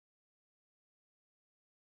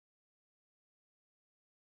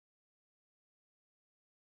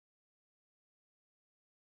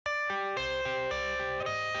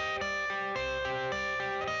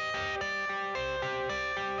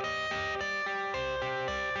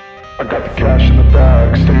I got the cash in the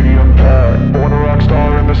bag, stadium packed. Born a rock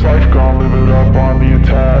star in this life, gon' live it up on the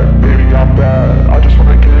attack. Baby, I'm bad, I just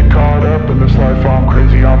wanna get caught up in this life. I'm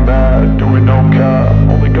crazy, I'm mad, doing no cap.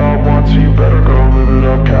 Only God wants, so you better go live it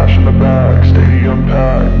up. Cash in the bag, stadium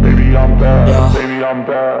packed. Baby, I'm bad, yeah. Baby, I'm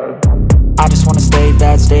bad. I just wanna stay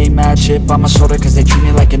bad, stay mad. Chip on my shoulder cause they treat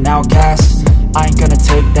me like an outcast. I ain't gonna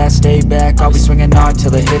take that, stay back. I'll be swinging hard till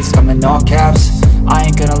the hits come in all caps. I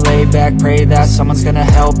ain't gonna lay back, pray that someone's gonna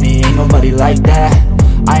help me. Ain't nobody like that.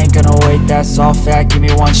 I ain't gonna wait, that's all fact. Give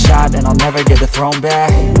me one shot and I'll never get the throne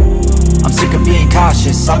back. I'm sick of being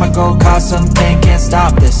cautious. I'ma go cause something, can't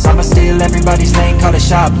stop this. I'ma steal everybody's lane, call it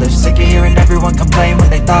shoplift. Sick of hearing everyone complain when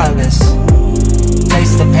they thoughtless.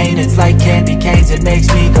 Taste the pain, it's like candy canes. It makes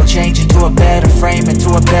me go change into a better frame, into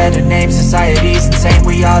a better name. Society's insane,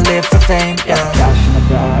 we all live for fame, yeah. Cash in the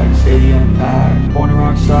bag, stadium packed. Born a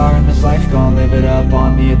rock star in this life, gon' live it up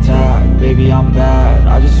on the attack. Baby, I'm bad,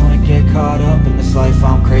 I just wanna get caught up in this life.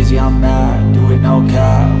 I'm crazy, I'm mad, do it no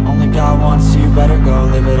cap. Only God wants, so you better go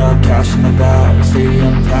live it up. Cash in the bag,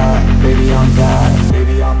 stadium packed. Baby, I'm bad,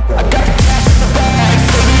 baby, I'm bad. I got the cash in the bag,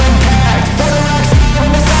 stadium packed. Born a rock star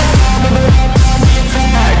in this life, gon' live it up.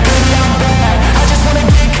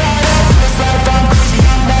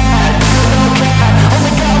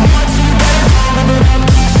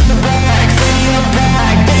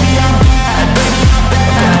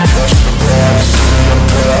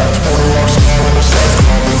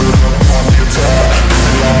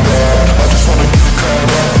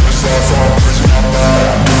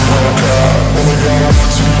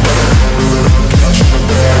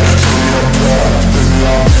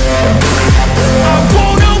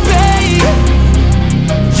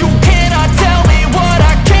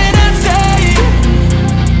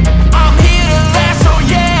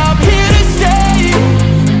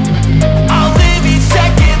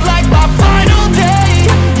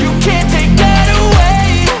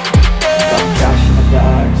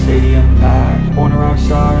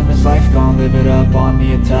 Live it up on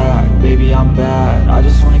the attack. Baby, I'm bad, I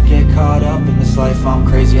just wanna get caught up in this life. I'm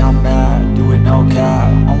crazy, I'm mad, do it no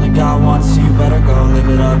cap. Only God wants, so you better go live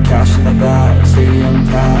it up. Cash in the bag, stadium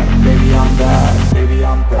packed. Baby, I'm bad, baby,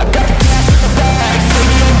 I'm bad.